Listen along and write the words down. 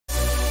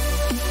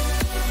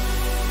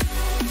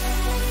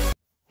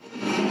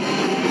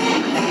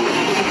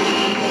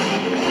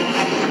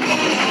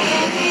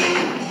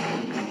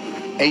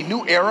A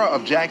new era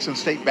of Jackson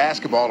State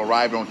basketball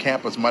arrived on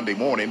campus Monday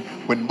morning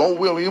when Mo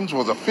Williams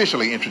was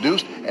officially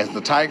introduced as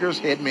the Tigers'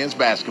 head men's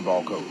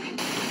basketball coach.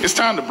 It's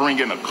time to bring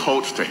in a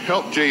coach to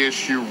help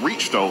JSU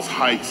reach those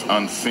heights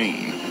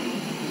unseen.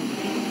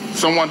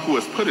 Someone who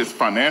has put his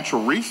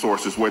financial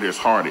resources where his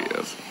heart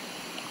is,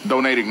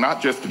 donating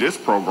not just to this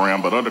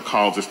program but other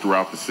causes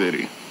throughout the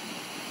city.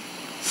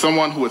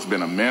 Someone who has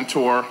been a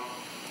mentor,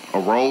 a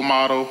role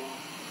model,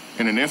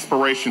 and an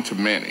inspiration to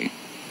many.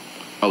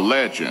 A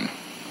legend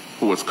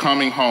who is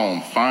coming home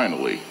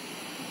finally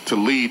to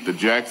lead the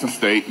Jackson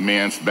State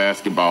men's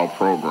basketball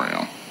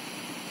program.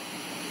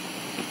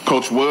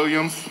 Coach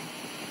Williams,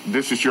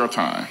 this is your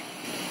time.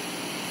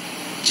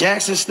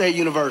 Jackson State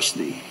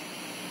University,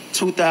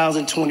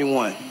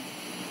 2021,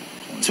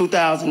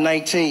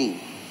 2019,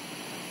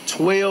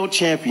 12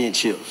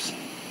 championships.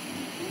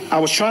 I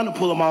was trying to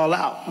pull them all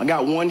out. I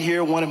got one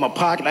here, one in my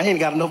pocket. I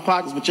ain't got enough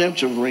pockets for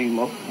championship ring,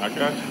 Mo. I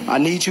got you. I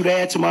need you to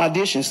add to my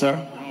audition,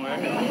 sir.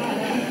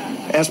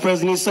 As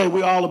President said,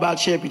 we're all about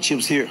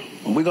championships here.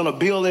 And we're going to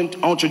build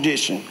on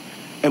tradition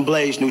and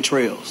blaze new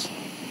trails.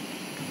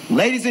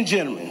 Ladies and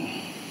gentlemen,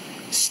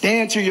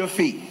 stand to your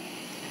feet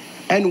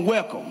and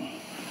welcome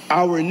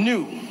our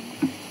new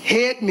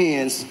head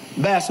men's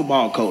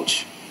basketball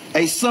coach,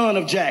 a son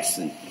of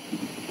Jackson,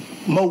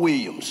 Mo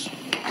Williams.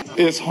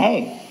 It's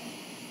home.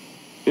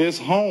 It's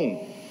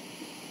home.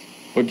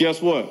 But guess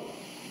what?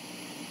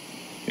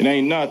 It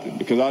ain't nothing,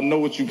 because I know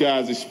what you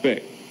guys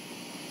expect.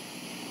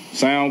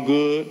 Sound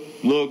good,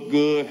 look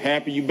good,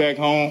 happy you back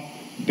home.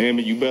 Damn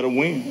it, you better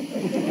win.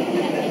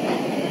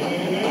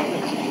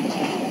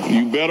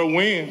 You better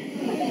win.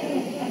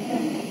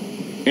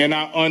 And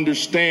I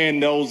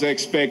understand those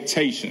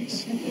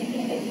expectations.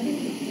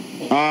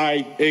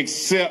 I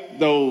accept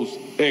those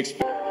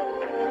expectations.